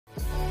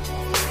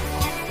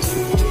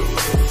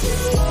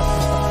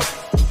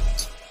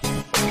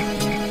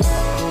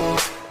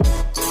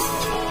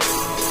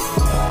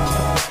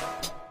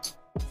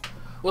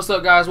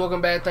up, guys?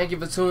 Welcome back. Thank you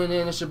for tuning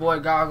in. It's your boy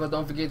Goggle.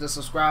 Don't forget to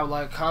subscribe,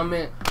 like,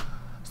 comment.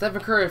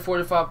 Stephen Curry,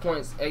 45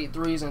 points, 8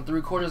 threes, and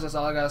 3/4. That's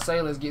all I gotta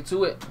say. Let's get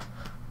to it.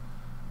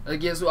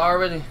 Let's get to it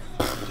already.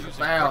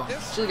 Wow,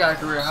 should have got a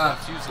career high.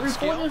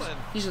 3/4.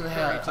 He should have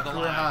had a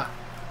career high.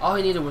 All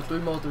he needed was 3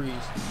 more threes.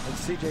 And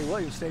C.J.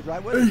 Williams stayed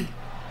right with him.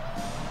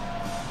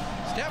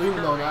 10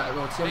 more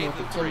threes.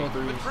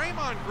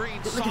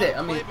 Look at that.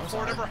 I mean,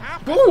 sorry.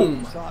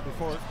 boom.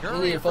 He He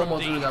needed 4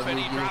 more threes. I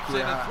believe he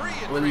career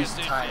high. Or at least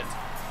tied.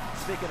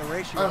 Speaking of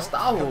ratio,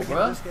 Unstoppable,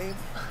 bro.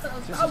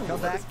 Unstoppable.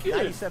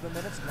 97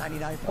 minutes,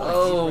 99 points.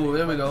 Oh,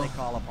 there we go.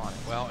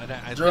 Well, and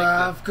I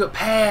drive, good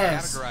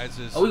pass.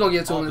 Oh, we gonna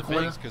get to him in the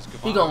corner.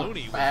 He gonna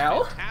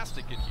foul.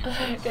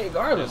 Can't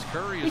guard him.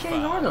 He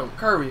can't guard him.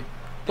 Curry.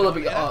 Pull up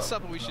again. That's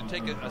something we should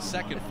take a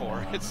second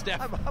for. It's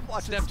Steph.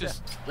 Steph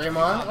just.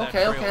 Draymond.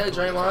 Okay,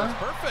 Draymond.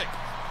 Perfect.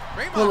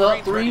 Pull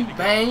up, 3,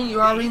 bang.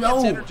 You already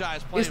know.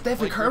 It's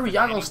Stephen Curry.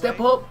 Y'all gonna step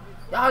up.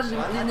 Y'all just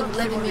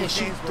let him in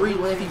shoot 3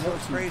 whenever he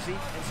wants to.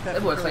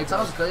 That boy Klay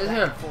Thompson cut his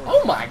hair.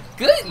 Oh my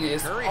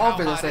goodness!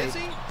 Offensive save.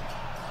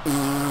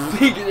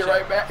 He get it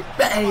right back.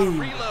 Bang!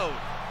 Reload.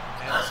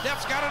 And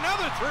Steph's got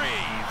another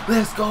 3.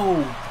 Let's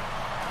go.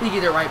 He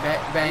get it right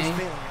back. Bang!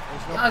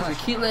 Y'all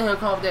just keep letting him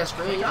come off that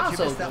screen. Y'all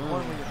so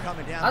dumb.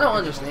 I don't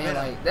understand.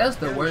 Like, that's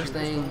the worst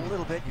thing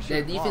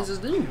that defenses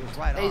do.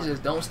 They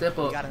just don't step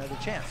up. Got another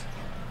chance.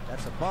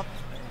 That's a bump.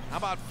 How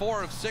about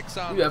 4 of 6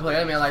 on? You gotta play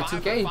that man like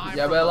 2K.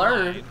 Y'all better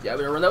learn. Y'all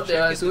better run up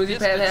there as soon as he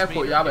pass half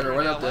court. Y'all better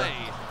run up there.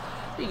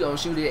 He gonna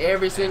shoot it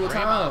every single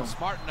time.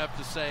 Smart enough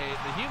to say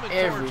the human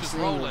every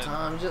single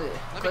time. You do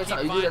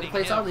that to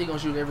Klay Thompson, he gonna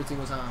shoot every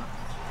single time.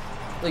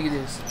 Look at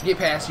this. Get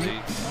past you.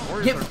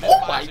 Get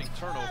my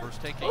turnovers,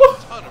 taking a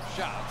ton of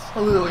shots.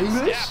 A little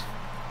English.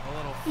 A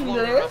little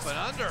floater up and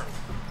under.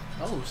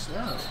 Oh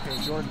snap!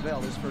 Okay, Jordan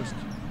Bell, his first.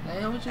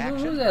 Damn, what you doing?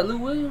 Who's that? Lou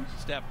Williams?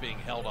 Steph being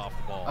held off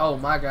the ball. Oh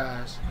my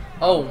gosh.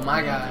 Oh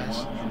my gosh.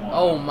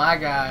 Oh my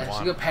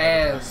gosh. Good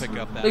pass. Look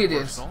at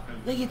this.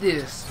 Look at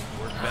this.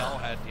 Bell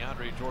had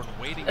DeAndre Jordan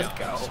waiting Let's up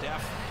go.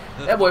 Steph.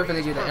 That boy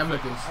finna get an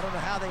amethyst. I don't know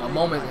how they A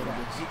moment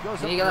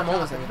amethyst. He ain't got a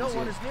moment amethyst. No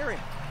one is near him.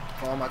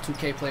 For all my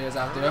 2K players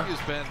out there.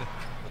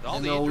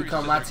 You know we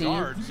come my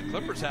team. The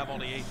Clippers have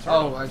only 8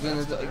 Oh my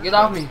goodness. Get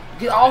off me.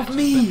 Get off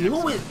me.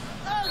 Who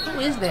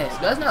is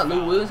that? That's not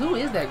Lou Williams. Who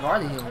is that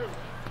guarding him?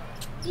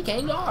 He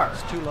can't guard.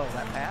 It's too low,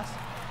 that pass.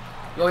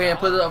 Go ahead and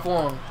put it up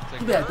for him.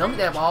 You better dunk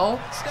that ball.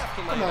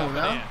 Come on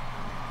now.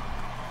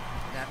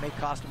 That may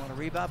cost him on a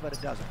rebound, but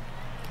it doesn't.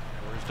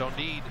 Warriors don't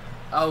need.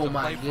 Oh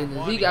my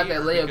goodness. He got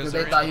that layup because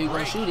they thought he was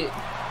going to shoot it.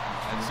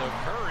 And so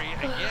Curry,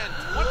 again,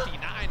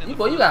 29 in the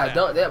Boy, you got to first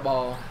dunk that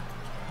ball.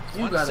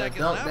 You 1 got to second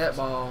dunk left. that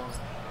ball.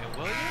 And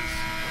Williams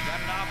got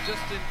it off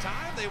just in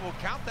time. They will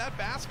count that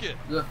basket.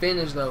 Good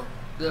finish, though.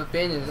 Good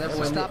finish. That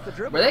boy, stop the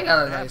dribble. but they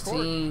got a nice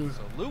team.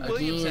 So Lou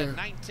Williams Again. at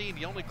 19,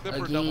 the only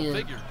Clipper double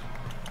figure.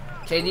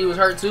 KD was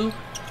hurt too.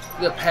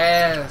 Good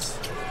pass.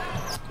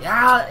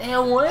 Yeah,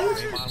 and one.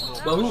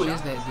 But who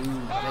is that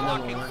dude? That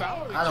number 1.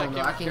 I don't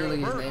know. I can't really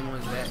get his name. What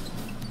is that?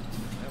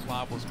 That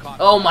lob was caught.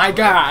 Oh my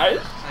gosh.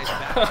 Nice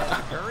pass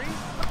to Curry.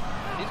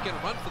 He's going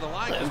to run for the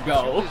line. Let's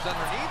go. He's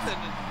underneath and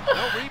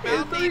no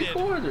rebound It's needed.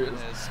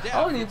 3/4.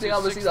 I don't even think I'm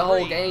going to see the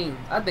whole game.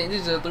 I think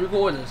this is just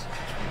 3/4.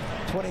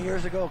 20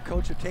 years ago,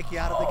 coach would take you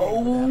out of the game.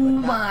 Oh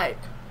my.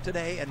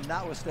 Today, and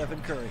not with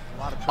Stephen Curry. A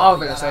lot of I trouble.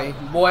 was going to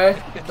say, boy,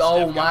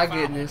 oh my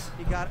goodness.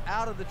 He got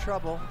out of the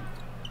trouble.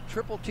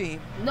 Triple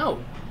team.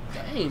 No.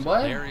 Dang,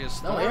 boy.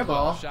 Don't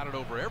airball. Shot it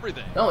over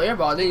everything. Don't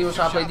airball. Then you was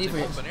trying to play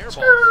defense.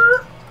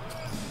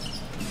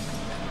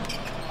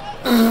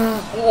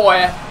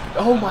 Boy.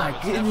 Oh my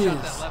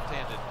goodness.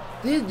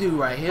 This dude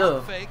right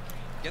here.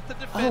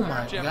 Oh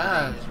my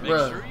gosh,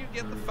 bro. Make sure you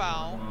get the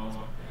foul.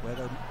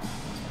 Whether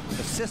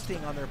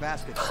assisting on their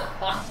baskets at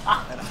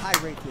a high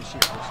rate this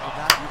year, which did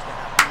not used to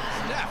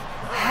happen.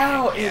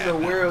 How in the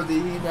world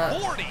did he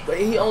not? But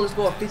he only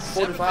scored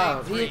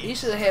 45. He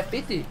should have had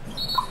 50.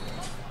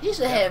 He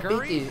should have had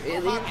 50.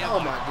 Oh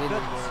my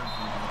goodness,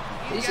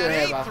 bro. He should have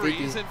had about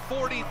 50.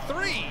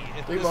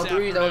 3 more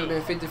threes, that would have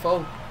been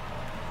 54.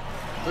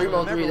 3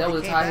 more threes, that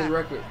would have tied his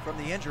record. From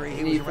the injury,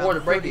 He needs 4 to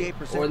break it,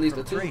 or at least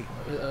a 2 free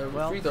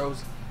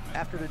throws.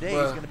 After today,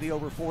 he's going to be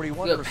over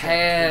 41%. Good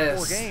pass.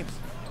 4 games.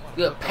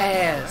 Good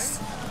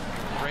pass.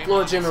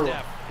 Floor general.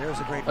 There's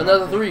a great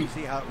Another 3.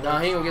 Nah,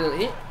 he ain't gonna get a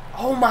hit.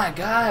 Oh my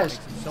gosh.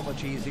 So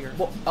much easier.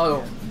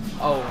 Oh,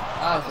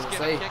 I was gonna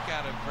say.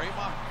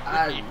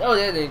 I know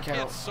that didn't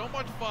count.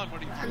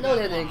 I know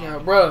that didn't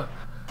count, bruh.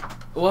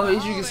 Well,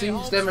 as you can see,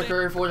 Stephen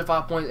Curry,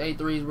 45 points, 8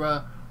 threes,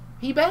 bruh.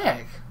 He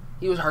back.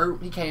 He was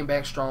hurt. He came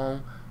back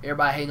strong.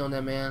 Everybody hating on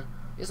that man.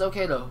 It's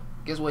okay though.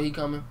 Guess what? He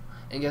coming.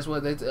 And guess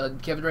what?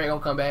 Kevin Durant gonna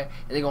come back,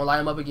 and they gonna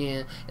light him up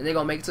again, and they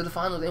gonna make it to the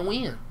finals and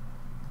win.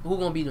 Who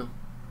gonna beat them?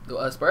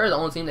 The Spurs, the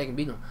only team that can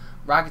beat them.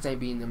 Rockets ain't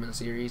beating them in the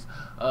series.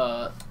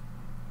 The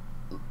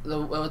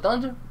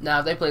Thunder. Now,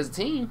 if they play as a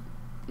team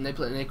and they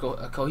play a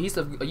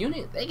cohesive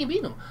unit, they can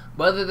beat them.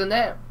 But other than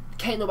that,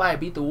 can't nobody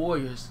beat the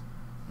Warriors.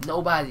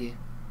 Nobody.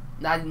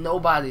 Not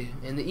nobody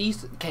in the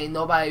East. Can't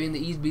nobody in the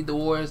East beat the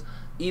Warriors.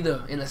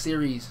 either in a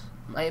series.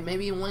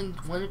 Maybe in one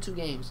or two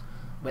games,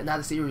 but not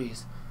a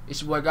series.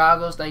 It's your boy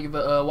Goggles. Thank you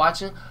for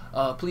watching.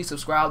 Please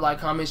subscribe, like,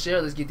 comment,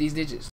 share. Let's get these digits.